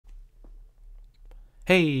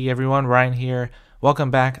Hey everyone, Ryan here.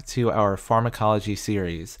 Welcome back to our pharmacology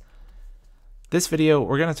series. This video,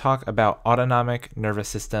 we're going to talk about autonomic nervous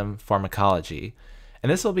system pharmacology.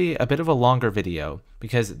 And this will be a bit of a longer video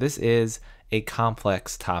because this is a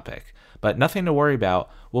complex topic. But nothing to worry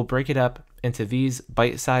about. We'll break it up into these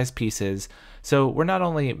bite-sized pieces so we're not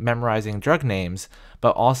only memorizing drug names,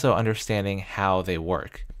 but also understanding how they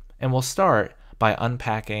work. And we'll start by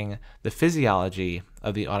unpacking the physiology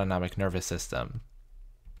of the autonomic nervous system.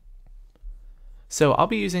 So I'll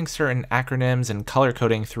be using certain acronyms and color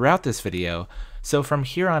coding throughout this video, so from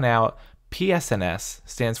here on out, PSNS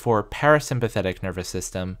stands for parasympathetic nervous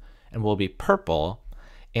system and will be purple,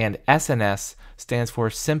 and SNS stands for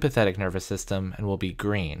sympathetic nervous system and will be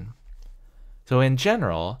green. So in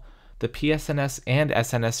general, the PSNS and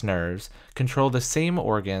SNS nerves control the same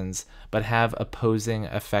organs but have opposing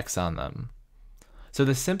effects on them. So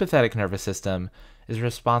the sympathetic nervous system is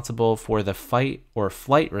responsible for the fight or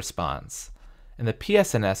flight response, and the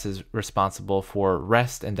PSNS is responsible for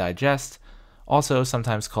rest and digest, also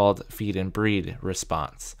sometimes called feed and breed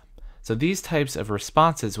response. So these types of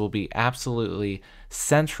responses will be absolutely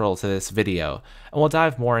central to this video, and we'll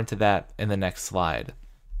dive more into that in the next slide.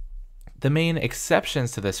 The main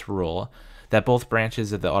exceptions to this rule, that both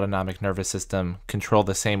branches of the autonomic nervous system control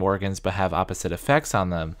the same organs but have opposite effects on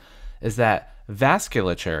them, is that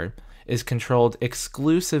vasculature is controlled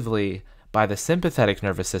exclusively by the sympathetic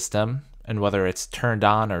nervous system, and whether it's turned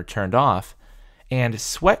on or turned off, and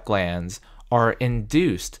sweat glands are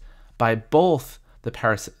induced by both the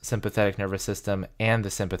parasympathetic nervous system and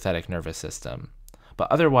the sympathetic nervous system. But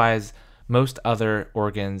otherwise, most other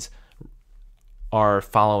organs are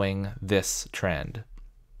following this trend.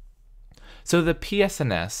 So the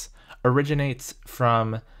PSNS originates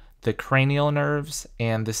from the cranial nerves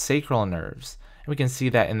and the sacral nerves. And we can see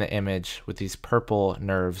that in the image with these purple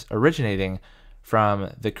nerves originating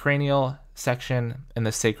from the cranial section and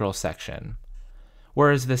the sacral section,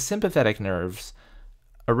 whereas the sympathetic nerves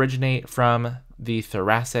originate from the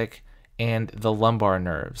thoracic and the lumbar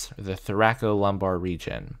nerves, or the thoracolumbar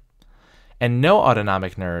region. And no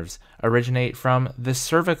autonomic nerves originate from the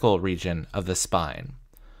cervical region of the spine.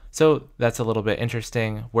 So that's a little bit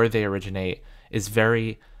interesting. Where they originate is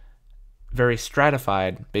very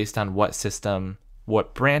stratified based on what system,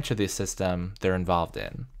 what branch of the system they're involved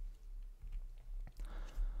in.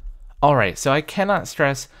 Alright, so I cannot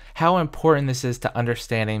stress how important this is to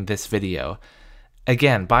understanding this video.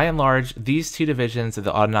 Again, by and large, these two divisions of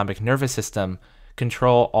the autonomic nervous system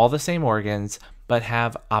control all the same organs, but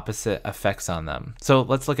have opposite effects on them. So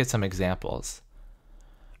let's look at some examples.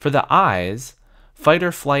 For the eyes, fight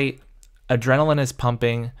or flight, adrenaline is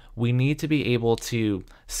pumping. We need to be able to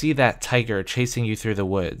see that tiger chasing you through the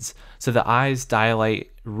woods. So the eyes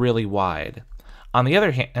dilate really wide. On the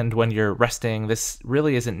other hand, when you're resting, this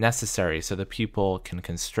really isn't necessary, so the pupil can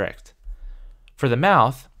constrict. For the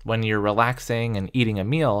mouth, when you're relaxing and eating a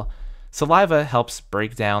meal, saliva helps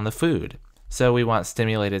break down the food. So we want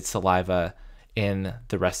stimulated saliva in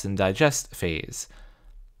the rest and digest phase.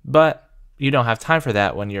 But you don't have time for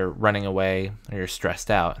that when you're running away or you're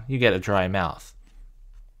stressed out. You get a dry mouth.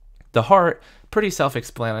 The heart, pretty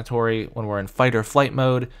self-explanatory. When we're in fight or flight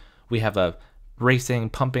mode, we have a racing,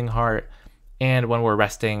 pumping heart. And when we're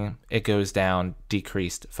resting, it goes down,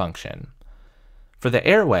 decreased function. For the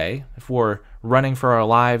airway, if we're running for our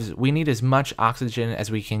lives, we need as much oxygen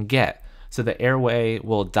as we can get. So the airway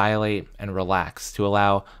will dilate and relax to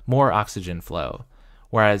allow more oxygen flow.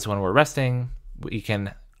 Whereas when we're resting, we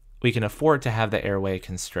can afford to have the airway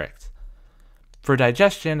constrict. For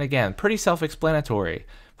digestion, again, pretty self-explanatory.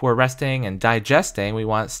 If we're resting and digesting, we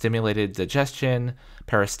want stimulated digestion,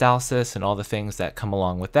 peristalsis, and all the things that come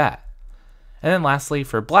along with that. And then lastly,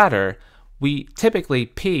 for bladder, we typically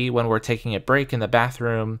pee when we're taking a break in the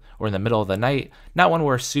bathroom or in the middle of the night, not when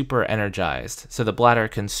we're super energized. So the bladder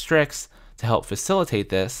constricts to help facilitate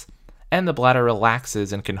this, and the bladder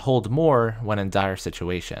relaxes and can hold more when in dire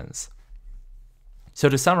situations. So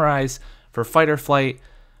to summarize, for fight or flight,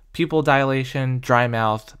 pupil dilation, dry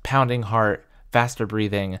mouth, pounding heart, faster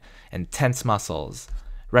breathing, and tense muscles.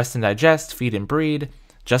 Rest and digest, feed and breed,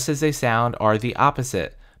 just as they sound, are the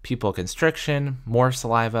opposite. Pupil constriction, more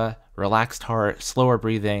saliva, relaxed heart, slower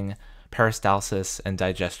breathing, peristalsis, and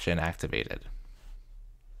digestion activated.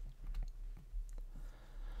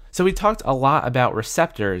 So we talked a lot about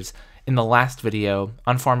receptors in the last video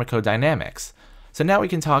on pharmacodynamics. So now we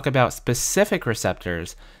can talk about specific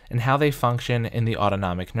receptors and how they function in the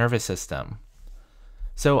autonomic nervous system.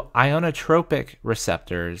 So ionotropic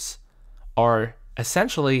receptors are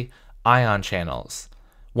essentially ion channels.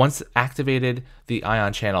 Once activated, the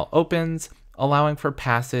ion channel opens allowing for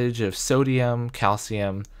passage of sodium,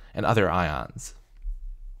 calcium, and other ions.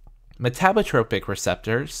 Metabotropic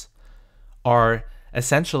receptors are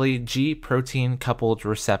essentially G protein coupled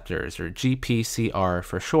receptors, or GPCR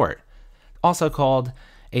for short, also called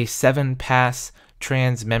a 7-pass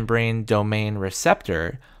transmembrane domain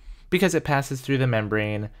receptor because it passes through the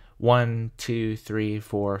membrane 1, 2, 3,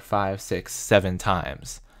 4, 5, 6, 7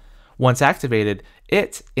 times. Once activated,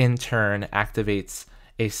 it in turn activates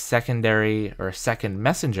a secondary or second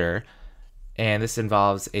messenger, and this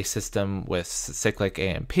involves a system with cyclic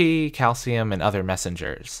AMP, calcium, and other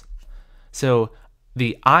messengers. So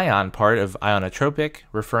the ion part of ionotropic,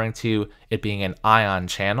 referring to it being an ion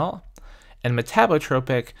channel, and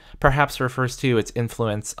metabotropic perhaps refers to its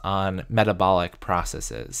influence on metabolic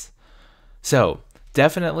processes. So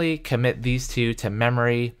definitely commit these two to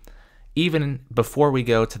memory even before we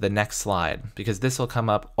go to the next slide, because this will come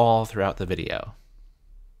up all throughout the video.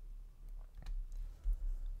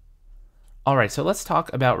 All right, so let's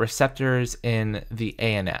talk about receptors in the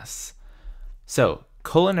ANS. So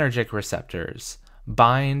cholinergic receptors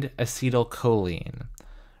bind acetylcholine.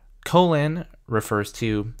 Choline refers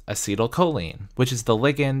to acetylcholine, which is the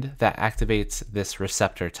ligand that activates this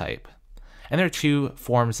receptor type. And there are two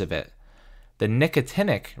forms of it. The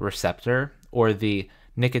nicotinic receptor, or the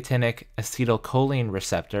nicotinic acetylcholine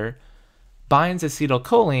receptor, binds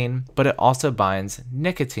acetylcholine, but it also binds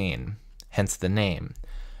nicotine, hence the name.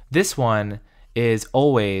 This one is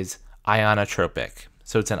always ionotropic,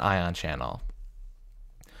 so it's an ion channel.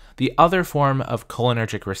 The other form of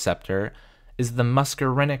cholinergic receptor is the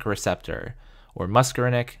muscarinic receptor, or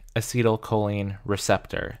muscarinic acetylcholine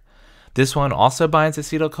receptor. This one also binds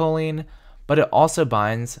acetylcholine, but it also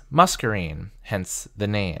binds muscarine, hence the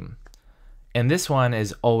name. And this one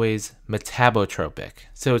is always metabotropic,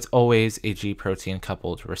 so it's always a G protein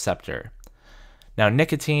coupled receptor. Now,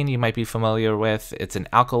 nicotine you might be familiar with. It's an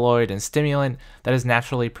alkaloid and stimulant that is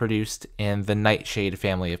naturally produced in the nightshade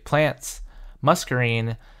family of plants.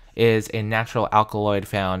 Muscarine is a natural alkaloid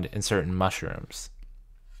found in certain mushrooms.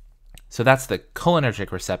 So that's the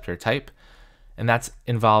cholinergic receptor type, and that's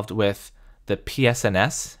involved with the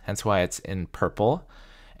PSNS, hence why it's in purple.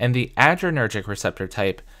 And the adrenergic receptor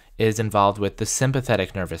type is involved with the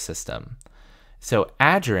sympathetic nervous system. So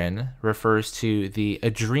adren refers to the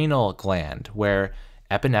adrenal gland, where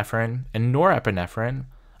epinephrine and norepinephrine,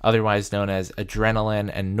 otherwise known as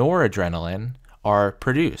adrenaline and noradrenaline, are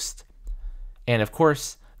produced. And of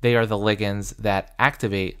course, they are the ligands that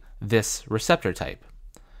activate this receptor type.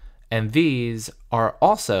 And these are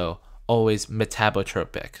also always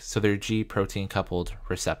metabotropic, so they're G protein coupled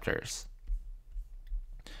receptors.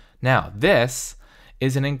 Now, this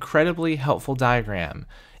is an incredibly helpful diagram,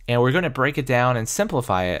 and we're going to break it down and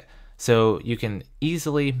simplify it so you can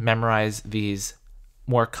easily memorize these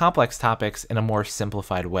more complex topics in a more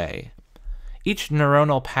simplified way. Each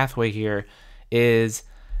neuronal pathway here is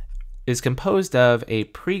composed of a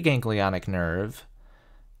preganglionic nerve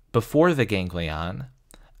before the ganglion,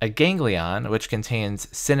 a ganglion, which contains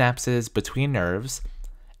synapses between nerves,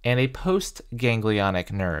 and a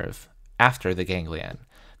postganglionic nerve after the ganglion.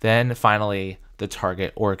 Then finally, the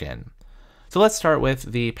target organ. So let's start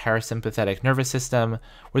with the parasympathetic nervous system,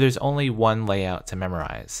 where there's only one layout to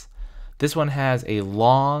memorize. This one has a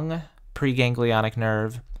long preganglionic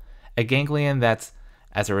nerve, a ganglion that's,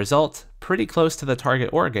 as a result, pretty close to the target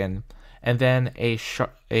organ, and then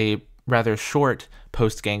a rather short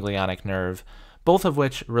postganglionic nerve, both of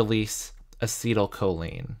which release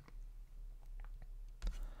acetylcholine.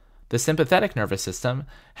 The sympathetic nervous system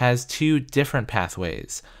has two different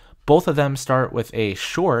pathways. Both of them start with a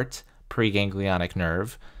short preganglionic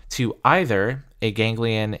nerve to either a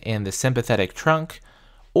ganglion in the sympathetic trunk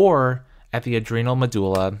or at the adrenal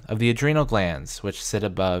medulla of the adrenal glands, which sit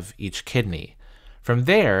above each kidney. From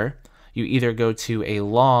there, you either go to a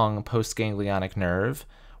long postganglionic nerve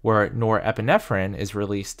where norepinephrine is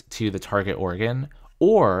released to the target organ,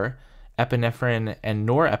 or epinephrine and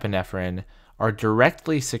norepinephrine are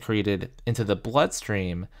directly secreted into the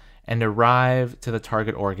bloodstream and arrive to the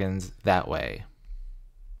target organs that way.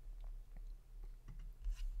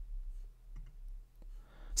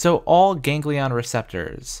 So all ganglion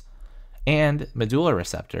receptors and medulla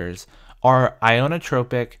receptors are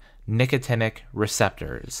ionotropic nicotinic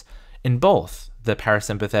receptors in both the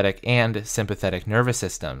parasympathetic and sympathetic nervous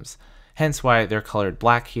systems, hence why they're colored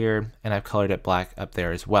black here, and I've colored it black up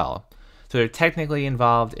there as well. So they're technically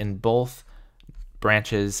involved in both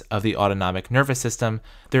branches of the autonomic nervous system.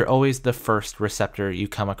 They're always the first receptor you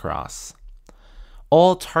come across.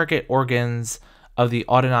 All target organs of the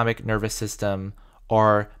autonomic nervous system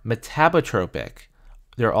are metabotropic.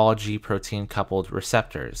 They're all G protein coupled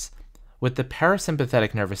receptors, with the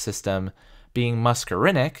parasympathetic nervous system being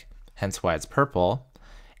muscarinic, hence why it's purple,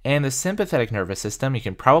 and the sympathetic nervous system, you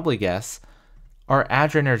can probably guess, are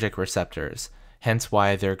adrenergic receptors, hence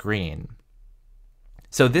why they're green.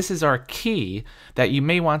 So this is our key that you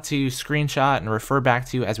may want to screenshot and refer back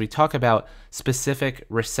to as we talk about specific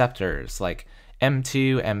receptors like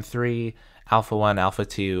M2, M3, alpha 1, alpha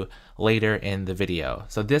 2 later in the video.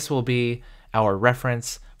 So this will be our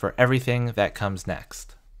reference for everything that comes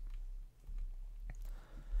next.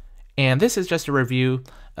 And this is just a review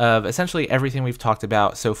of essentially everything we've talked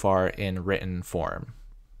about so far in written form.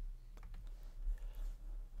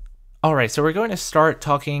 All right, so we're going to start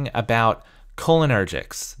talking about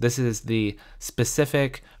cholinergics. This is the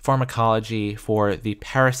specific pharmacology for the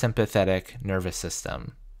parasympathetic nervous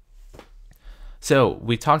system. So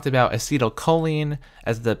we talked about acetylcholine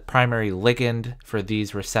as the primary ligand for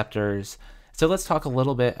these receptors. So let's talk a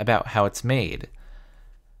little bit about how it's made.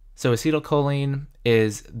 So acetylcholine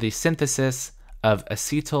is the synthesis of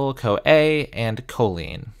acetyl-CoA and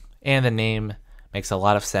choline. And the name makes a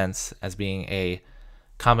lot of sense as being a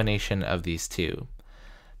combination of these two.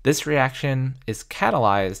 This reaction is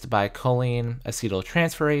catalyzed by choline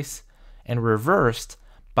acetyltransferase and reversed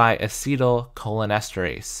by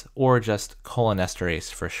acetylcholinesterase, or just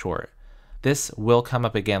cholinesterase for short. This will come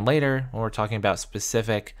up again later when we're talking about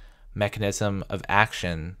specific mechanism of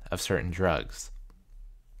action of certain drugs.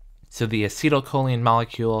 So the acetylcholine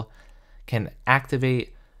molecule can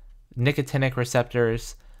activate nicotinic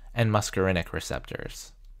receptors and muscarinic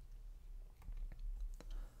receptors.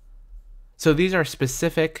 So these are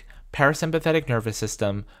specific parasympathetic nervous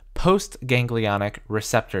system postganglionic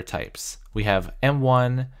receptor types. We have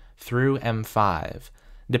M1 through M5.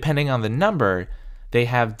 Depending on the number, they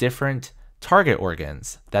have different target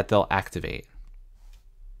organs that they'll activate.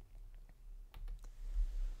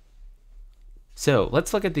 So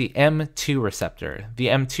let's look at the M2 receptor. The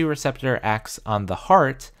M2 receptor acts on the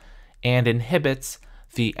heart and inhibits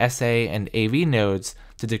the SA and AV nodes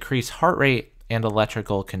to decrease heart rate and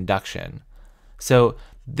electrical conduction. So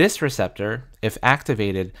this receptor, if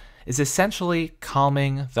activated, is essentially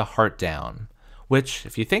calming the heart down, which,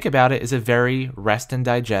 if you think about it, is a very rest and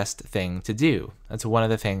digest thing to do. That's one of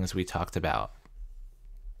the things we talked about.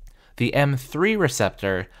 The M3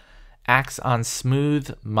 receptor acts on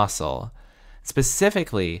smooth muscle,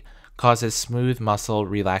 specifically causes smooth muscle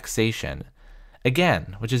relaxation,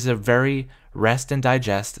 again, which is a very rest and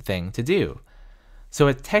digest thing to do. So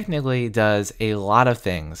it technically does a lot of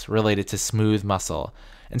things related to smooth muscle.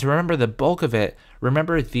 And to remember the bulk of it,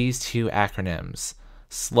 remember these two acronyms,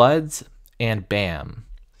 SLUDS and BAM.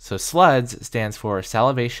 So SLUDS stands for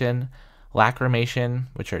salivation, lacrimation,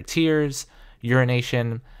 which are tears,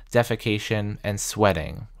 urination, defecation, and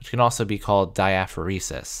sweating, which can also be called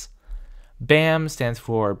diaphoresis. BAM stands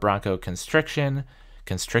for bronchoconstriction,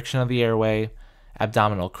 constriction of the airway,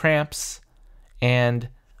 abdominal cramps, and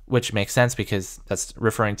which makes sense because that's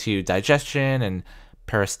referring to digestion and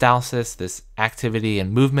peristalsis, this activity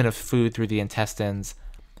and movement of food through the intestines.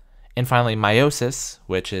 And finally, meiosis,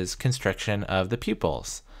 which is constriction of the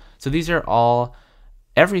pupils. So these are all,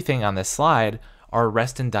 everything on this slide are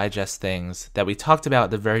rest and digest things that we talked about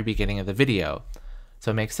at the very beginning of the video.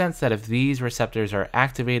 So it makes sense that if these receptors are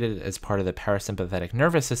activated as part of the parasympathetic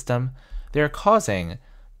nervous system, they're causing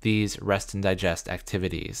these rest and digest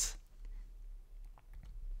activities.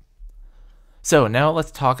 So now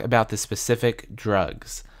let's talk about the specific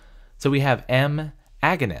drugs. So we have M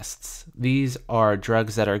agonists. These are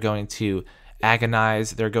drugs that are going to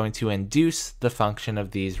agonize, they're going to induce the function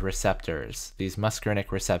of these receptors, these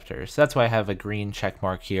muscarinic receptors. So that's why I have a green check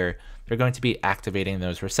mark here. They're going to be activating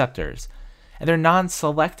those receptors. And they're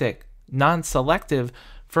non-selective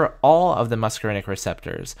for all of the muscarinic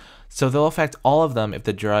receptors. So they'll affect all of them if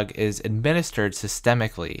the drug is administered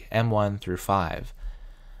systemically, M1 through 5.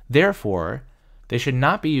 Therefore, they should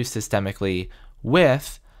not be used systemically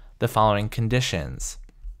with the following conditions.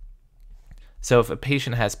 So if a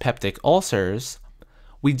patient has peptic ulcers,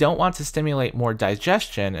 we don't want to stimulate more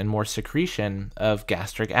digestion and more secretion of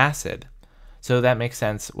gastric acid. So that makes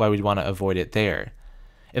sense why we'd want to avoid it there.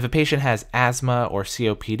 If a patient has asthma or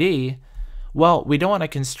COPD, well, we don't want to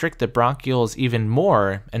constrict the bronchioles even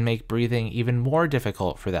more and make breathing even more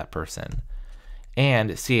difficult for that person.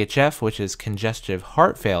 And CHF, which is congestive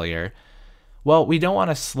heart failure, well, we don't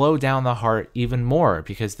want to slow down the heart even more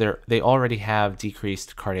because they already have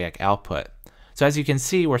decreased cardiac output. So as you can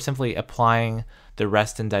see, we're simply applying the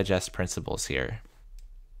rest and digest principles here.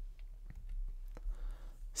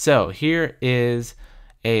 So here is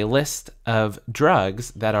a list of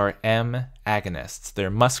drugs that are M agonists.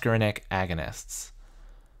 They're muscarinic agonists.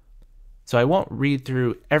 So I won't read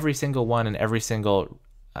through every single one and every single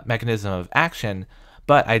mechanism of action,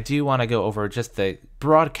 but I do want to go over just the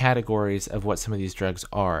broad categories of what some of these drugs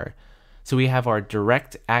are. So we have our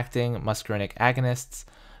direct acting muscarinic agonists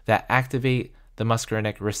that activate the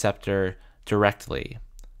muscarinic receptor directly.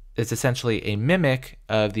 It's essentially a mimic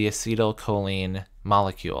of the acetylcholine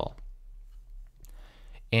molecule.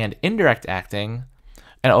 And indirect acting,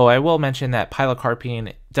 and I will mention that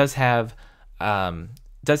pilocarpine does have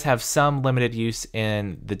some limited use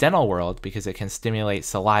in the dental world because it can stimulate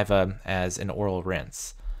saliva as an oral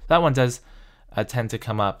rinse. That one does tend to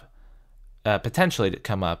come up, potentially to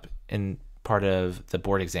come up in part of the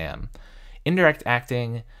board exam. Indirect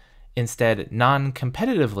acting instead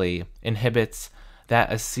non-competitively inhibits that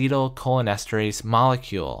acetylcholinesterase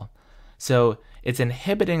molecule. So it's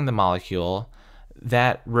inhibiting the molecule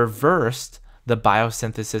that reversed the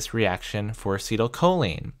biosynthesis reaction for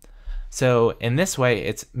acetylcholine. So in this way,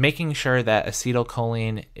 it's making sure that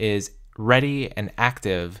acetylcholine is ready and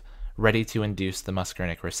active, ready to induce the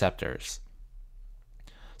muscarinic receptors.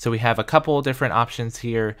 So we have a couple different options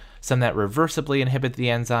here, some that reversibly inhibit the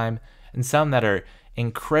enzyme, and some that are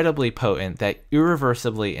incredibly potent that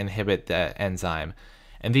irreversibly inhibit the enzyme.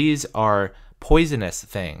 And these are poisonous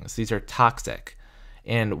things. These are toxic.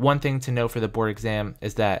 And one thing to know for the board exam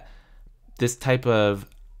is that this type of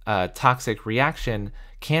toxic reaction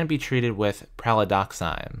can be treated with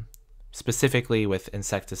pralidoxime, specifically with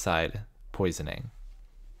insecticide poisoning.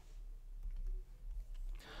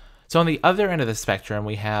 So on the other end of the spectrum,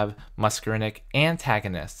 we have muscarinic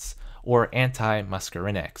antagonists or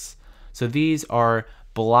anti-muscarinics. So these are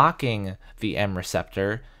blocking the M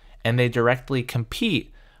receptor, and they directly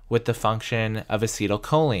compete with the function of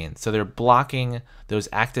acetylcholine. So they're blocking those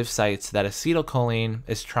active sites that acetylcholine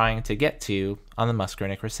is trying to get to on the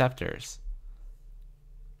muscarinic receptors.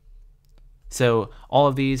 So all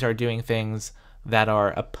of these are doing things that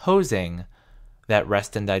are opposing that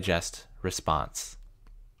rest and digest response.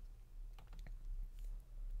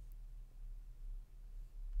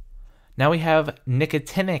 Now we have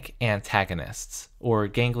nicotinic antagonists or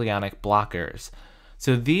ganglionic blockers.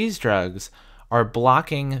 So these drugs are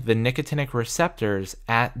blocking the nicotinic receptors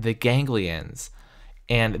at the ganglions.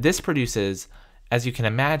 And this produces, as you can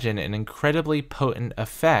imagine, an incredibly potent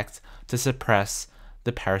effect to suppress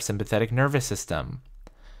the parasympathetic nervous system.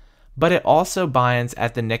 But it also binds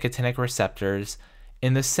at the nicotinic receptors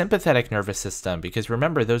in the sympathetic nervous system, because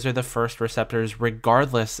remember, those are the first receptors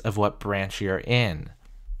regardless of what branch you're in.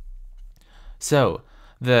 So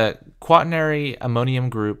the quaternary ammonium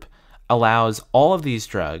group allows all of these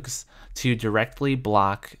drugs to directly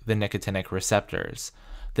block the nicotinic receptors.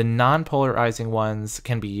 The non-polarizing ones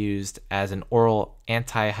can be used as an oral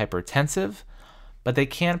antihypertensive, but they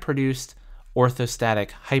can produce orthostatic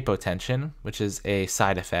hypotension, which is a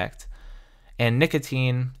side effect. And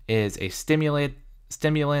nicotine is a stimulant.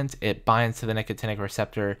 It binds to the nicotinic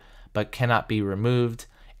receptor, but cannot be removed,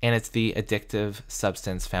 and it's the addictive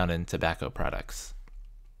substance found in tobacco products.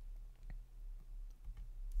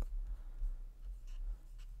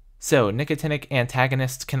 So nicotinic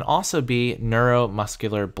antagonists can also be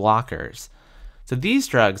neuromuscular blockers. So these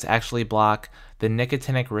drugs actually block the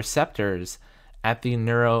nicotinic receptors at the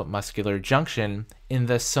neuromuscular junction in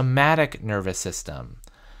the somatic nervous system.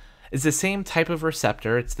 It's the same type of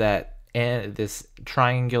receptor. It's that this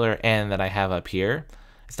triangular N that I have up here.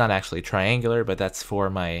 It's not actually triangular, but that's for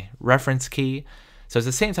my reference key. So it's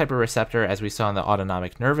the same type of receptor as we saw in the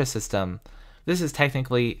autonomic nervous system. This is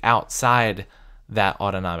technically outside that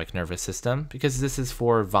autonomic nervous system because this is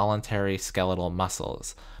for voluntary skeletal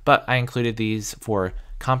muscles. But I included these for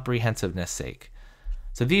comprehensiveness sake.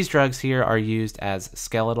 So these drugs here are used as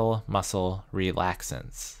skeletal muscle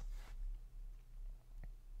relaxants.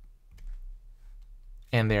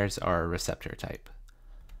 And there's our receptor type.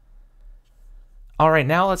 All right,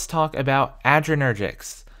 now let's talk about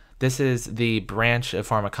adrenergics. This is the branch of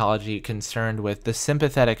pharmacology concerned with the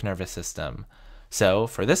sympathetic nervous system. So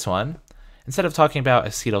for this one, instead of talking about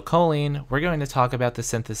acetylcholine, we're going to talk about the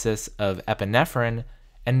synthesis of epinephrine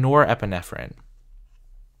and norepinephrine.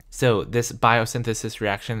 So this biosynthesis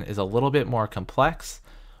reaction is a little bit more complex.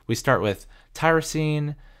 We start with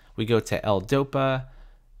tyrosine, we go to L-DOPA,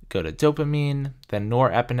 go to dopamine, then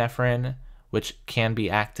norepinephrine, which can be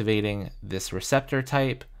activating this receptor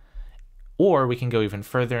type, or we can go even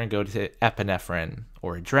further and go to epinephrine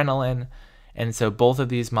or adrenaline. And so both of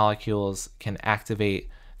these molecules can activate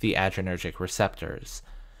the adrenergic receptors.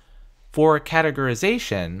 For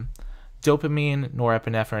categorization, dopamine,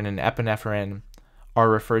 norepinephrine, and epinephrine are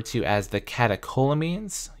referred to as the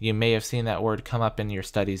catecholamines. You may have seen that word come up in your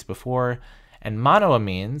studies before, And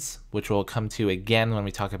monoamines, which we'll come to again when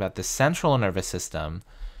we talk about the central nervous system,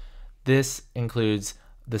 this includes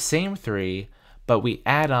the same three, but we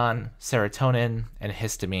add on serotonin and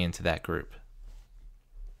histamine to that group.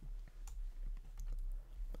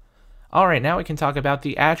 All right, now we can talk about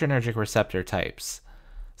the adrenergic receptor types.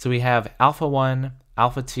 So we have alpha 1,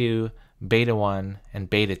 alpha 2, beta 1, and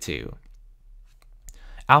beta 2.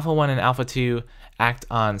 Alpha 1 and alpha 2 act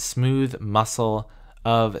on smooth muscle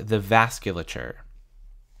of the vasculature.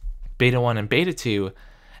 Beta 1 and beta 2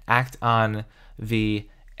 act on the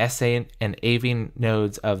SA and AV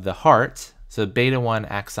nodes of the heart. So beta 1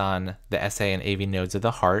 acts on the SA and AV nodes of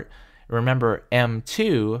the heart. Remember,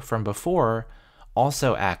 M2 from before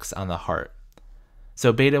also acts on the heart.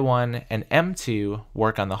 So beta 1 and M2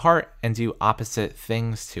 work on the heart and do opposite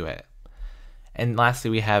things to it. And lastly,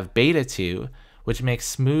 we have beta 2, which makes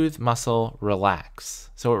smooth muscle relax.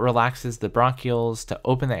 So it relaxes the bronchioles to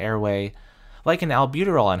open the airway, like an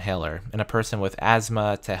albuterol inhaler in a person with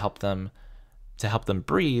asthma to help them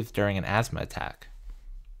breathe during an asthma attack.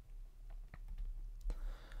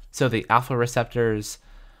 So the alpha receptors,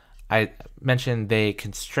 I mentioned they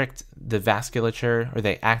constrict the vasculature, or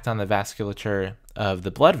they act on the vasculature of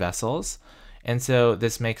the blood vessels. And so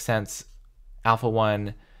this makes sense. Alpha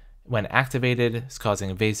 1, when activated, is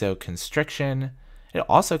causing vasoconstriction. It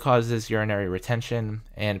also causes urinary retention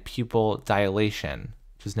and pupil dilation,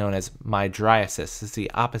 which is known as mydriasis. This is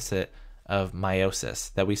the opposite of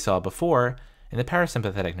meiosis that we saw before in the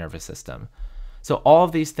parasympathetic nervous system. So all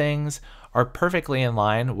of these things are perfectly in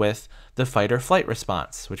line with the fight or flight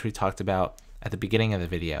response, which we talked about at the beginning of the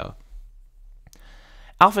video.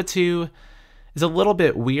 Alpha 2 is a little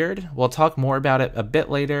bit weird. We'll talk more about it a bit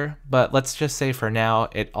later, but let's just say for now,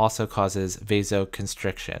 it also causes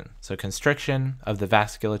vasoconstriction. So constriction of the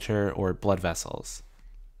vasculature or blood vessels.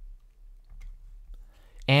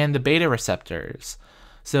 And the beta receptors.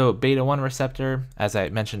 So beta 1 receptor, as I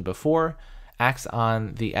mentioned before, acts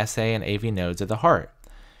on the SA and AV nodes of the heart.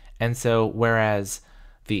 And so whereas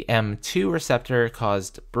the M2 receptor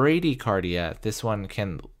caused bradycardia, this one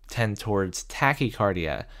can tend towards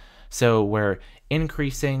tachycardia. So we're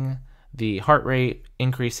increasing the heart rate,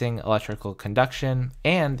 increasing electrical conduction,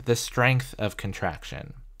 and the strength of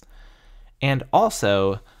contraction. And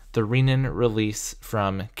also the renin release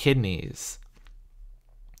from kidneys.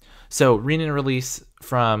 So renin releases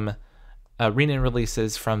from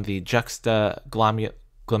the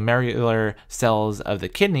juxtaglomerular cells of the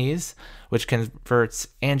kidneys, which converts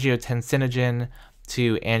angiotensinogen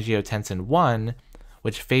to angiotensin 1,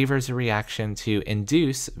 which favors a reaction to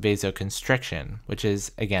induce vasoconstriction, which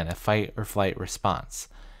is, again, a fight or flight response.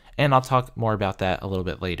 And I'll talk more about that a little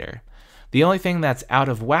bit later. The only thing that's out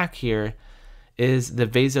of whack here is the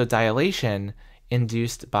vasodilation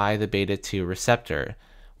induced by the beta 2 receptor,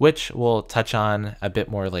 which we'll touch on a bit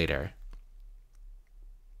more later.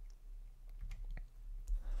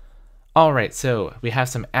 All right, so we have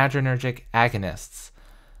some adrenergic agonists.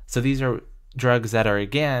 So these are drugs that are,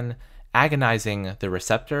 again, agonizing the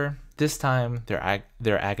receptor. This time,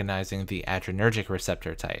 they're agonizing the adrenergic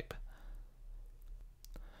receptor type.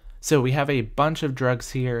 So we have a bunch of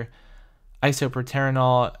drugs here: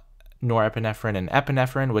 isoproterenol, norepinephrine, and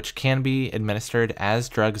epinephrine, which can be administered as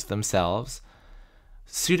drugs themselves,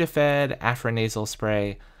 Sudafed, afranasal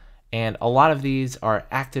spray, and a lot of these are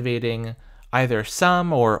activating either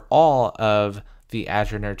some or all of the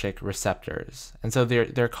adrenergic receptors. And so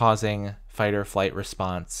they're causing fight or flight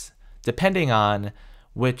response depending on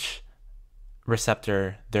which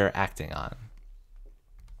receptor they're acting on.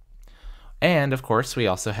 And of course, we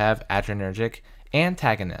also have adrenergic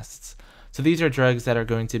antagonists. So these are drugs that are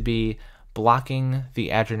going to be blocking the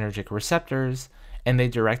adrenergic receptors, and they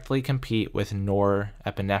directly compete with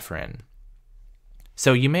norepinephrine.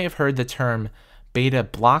 So you may have heard the term beta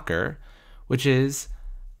blocker, which is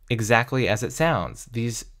exactly as it sounds.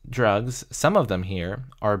 These drugs, some of them here,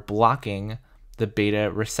 are blocking the beta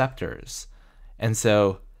receptors. And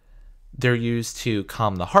so they're used to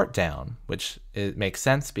calm the heart down, which it makes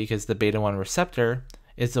sense because the beta 1 receptor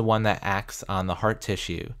is the one that acts on the heart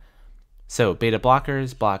tissue. So beta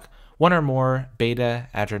blockers block one or more beta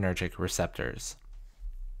adrenergic receptors.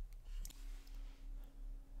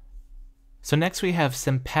 So next we have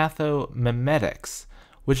sympathomimetics,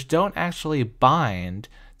 which don't actually bind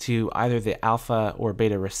to either the alpha or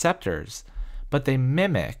beta receptors, but they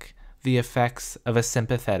mimic the effects of a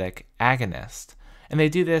sympathetic agonist. And they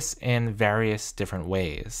do this in various different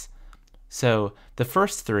ways. So the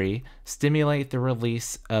first three stimulate the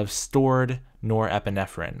release of stored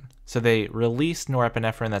norepinephrine. So they release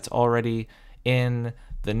norepinephrine that's already in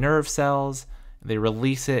the nerve cells. They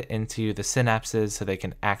release it into the synapses so they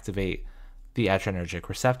can activate the adrenergic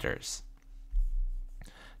receptors.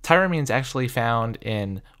 Tyramine is actually found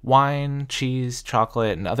in wine, cheese,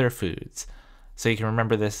 chocolate, and other foods. So you can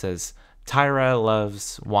remember this as Tyra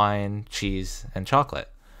loves wine, cheese, and chocolate.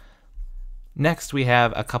 Next, we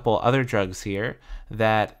have a couple other drugs here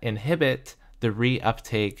that inhibit the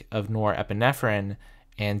reuptake of norepinephrine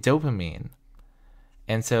and dopamine.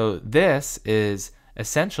 And so this is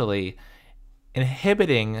essentially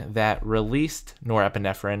inhibiting that released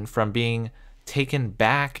norepinephrine from being taken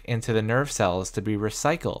back into the nerve cells to be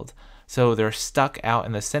recycled. So they're stuck out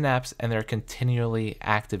in the synapse and they're continually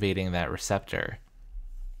activating that receptor.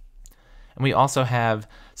 And we also have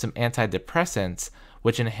some antidepressants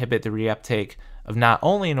which inhibit the reuptake of not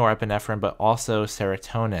only norepinephrine but also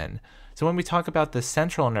serotonin. So when we talk about the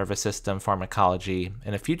central nervous system pharmacology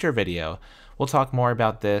in a future video, we'll talk more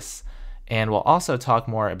about this, and we'll also talk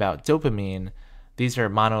more about dopamine. These are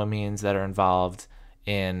monoamines that are involved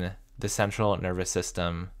in the central nervous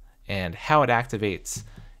system and how it activates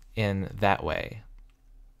in that way.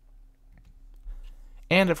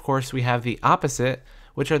 And of course, we have the opposite,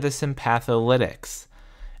 which are the sympatholytics.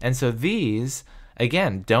 And so these,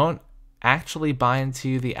 again, don't actually bind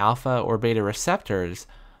to the alpha or beta receptors,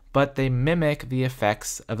 but they mimic the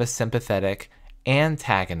effects of a sympathetic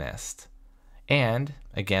antagonist. And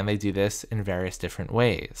again, they do this in various different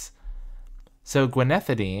ways. So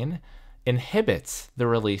guanethidine inhibits the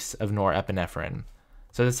release of norepinephrine.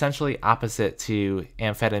 So it's essentially opposite to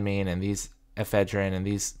amphetamine and these ephedrine and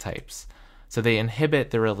these types. So they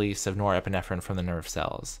inhibit the release of norepinephrine from the nerve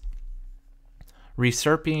cells.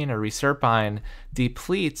 Reserpine or reserpine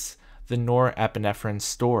depletes the norepinephrine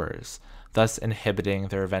stores, thus inhibiting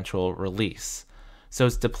their eventual release. So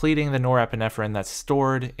it's depleting the norepinephrine that's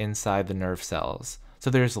stored inside the nerve cells. So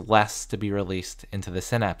there's less to be released into the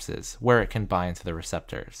synapses where it can bind to the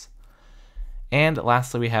receptors. And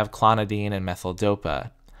lastly, we have clonidine and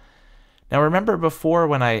methyl-dopa. Now remember before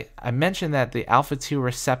when I mentioned that the alpha-2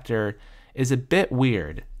 receptor is a bit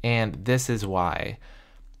weird, and this is why.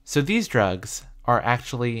 So these drugs are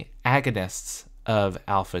actually agonists of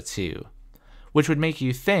alpha-2, which would make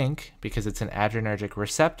you think, because it's an adrenergic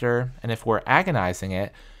receptor, and if we're agonizing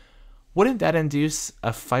it, wouldn't that induce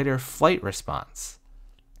a fight or flight response?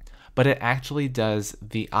 But it actually does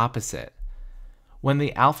the opposite. When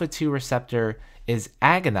the alpha-2 receptor is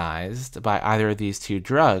agonized by either of these two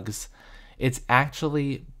drugs, it's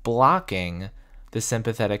actually blocking the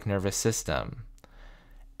sympathetic nervous system.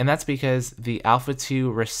 And that's because the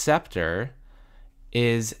alpha-2 receptor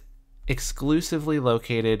is exclusively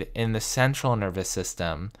located in the central nervous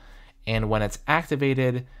system, and when it's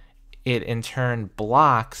activated, it in turn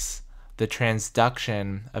blocks the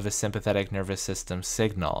transduction of a sympathetic nervous system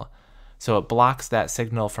signal. So it blocks that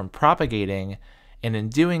signal from propagating, and in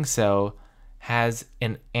doing so has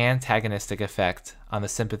an antagonistic effect on the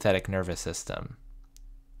sympathetic nervous system.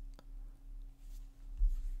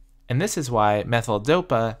 And this is why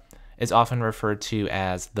methyl-dopa is often referred to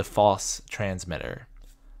as the false transmitter.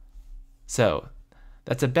 So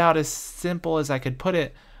that's about as simple as I could put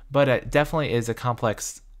it, but it definitely is a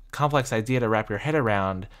complex idea to wrap your head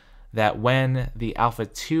around, that when the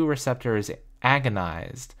alpha-2 receptor is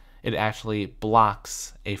agonized, it actually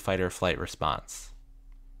blocks a fight or flight response.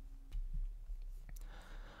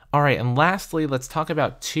 All right, and lastly, let's talk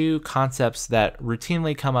about two concepts that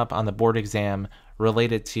routinely come up on the board exam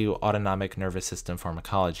related to autonomic nervous system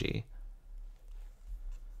pharmacology.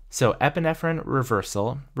 So epinephrine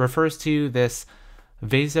reversal refers to this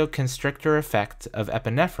vasoconstrictor effect of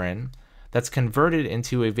epinephrine that's converted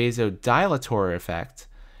into a vasodilatory effect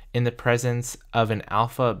in the presence of an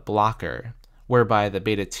alpha blocker, whereby the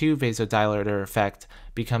beta-2 vasodilator effect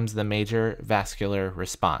becomes the major vascular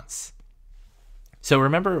response. So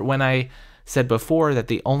remember when I said before that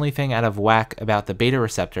the only thing out of whack about the beta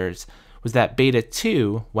receptors was that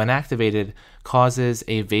beta-2, when activated, causes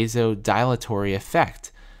a vasodilatory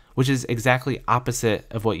effect, which is exactly opposite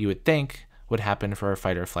of what you would think would happen for a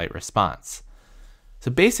fight or flight response.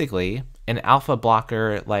 So basically, an alpha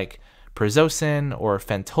blocker like prazosin or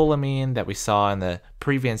phentolamine that we saw in the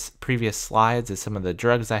previous slides as some of the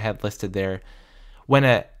drugs I had listed there, when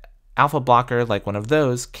an alpha blocker like one of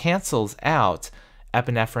those cancels out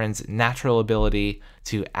epinephrine's natural ability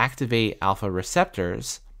to activate alpha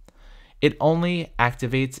receptors, it only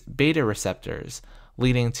activates beta receptors,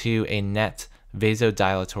 leading to a net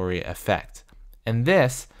vasodilatory effect. And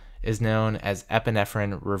this is known as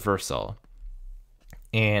epinephrine reversal,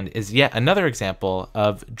 and is yet another example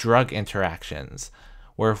of drug interactions,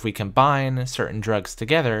 where if we combine certain drugs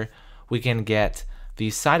together, we can get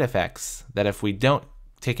these side effects that if we don't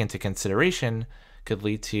take into consideration could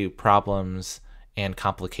lead to problems and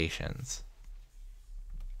complications.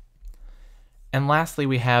 And lastly,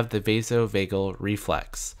 we have the vasovagal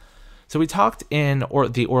reflex. So we talked in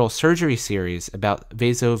the oral surgery series about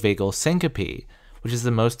vasovagal syncope, which is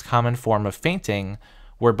the most common form of fainting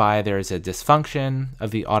whereby there is a dysfunction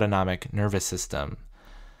of the autonomic nervous system.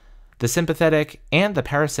 The sympathetic and the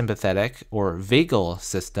parasympathetic, or vagal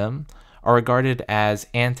system, are regarded as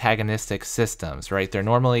antagonistic systems, right? They're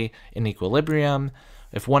normally in equilibrium.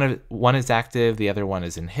 If one is active, the other one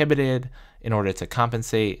is inhibited in order to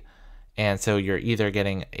compensate. And so you're either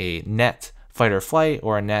getting a net fight or flight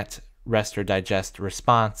or a net rest or digest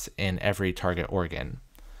response in every target organ.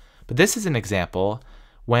 But this is an example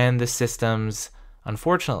when the systems,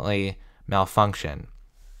 unfortunately, malfunction.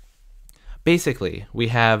 Basically, we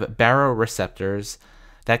have baroreceptors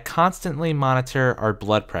that constantly monitor our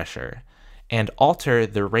blood pressure and alter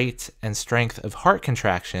the rate and strength of heart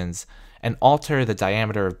contractions and alter the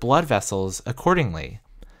diameter of blood vessels accordingly.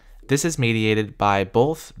 This is mediated by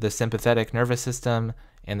both the sympathetic nervous system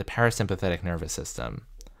and the parasympathetic nervous system.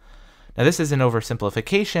 Now, this is an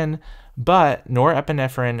oversimplification, but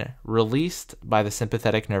norepinephrine released by the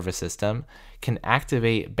sympathetic nervous system can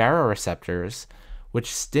activate baroreceptors,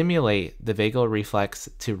 which stimulate the vagal reflex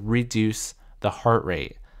to reduce the heart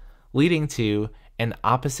rate, leading to an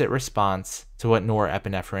opposite response to what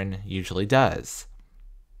norepinephrine usually does.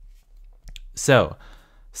 So,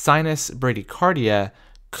 sinus bradycardia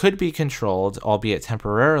could be controlled, albeit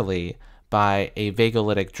temporarily, by a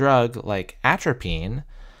vagolytic drug like atropine,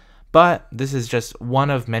 but this is just one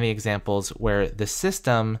of many examples where the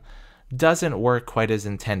system doesn't work quite as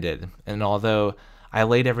intended. And although I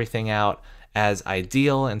laid everything out as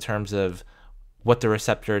ideal in terms of what the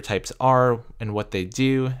receptor types are and what they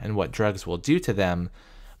do and what drugs will do to them,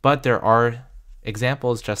 but there are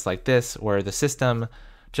examples just like this where the system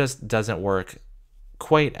just doesn't work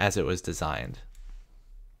quite as it was designed.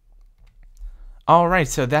 All right,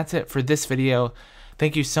 so that's it for this video.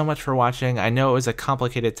 Thank you so much for watching. I know it was a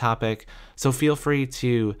complicated topic, so feel free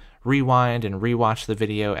to rewind and rewatch the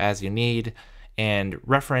video as you need and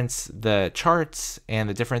reference the charts and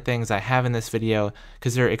the different things I have in this video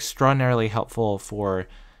because they're extraordinarily helpful for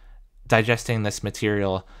digesting this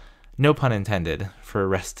material. No pun intended for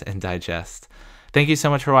rest and digest. Thank you so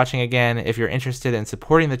much for watching again. If you're interested in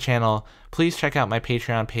supporting the channel, please check out my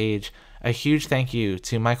Patreon page. A huge thank you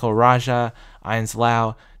to Michael Raja, Ines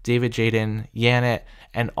Lau, David Jaden, Yanet,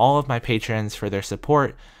 and all of my patrons for their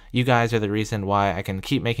support. You guys are the reason why I can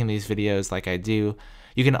keep making these videos like I do.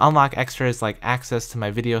 You can unlock extras like access to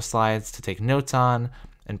my video slides to take notes on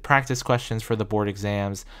and practice questions for the board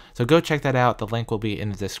exams. So go check that out. The link will be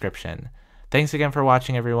in the description. Thanks again for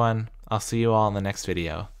watching, everyone. I'll see you all in the next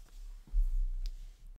video.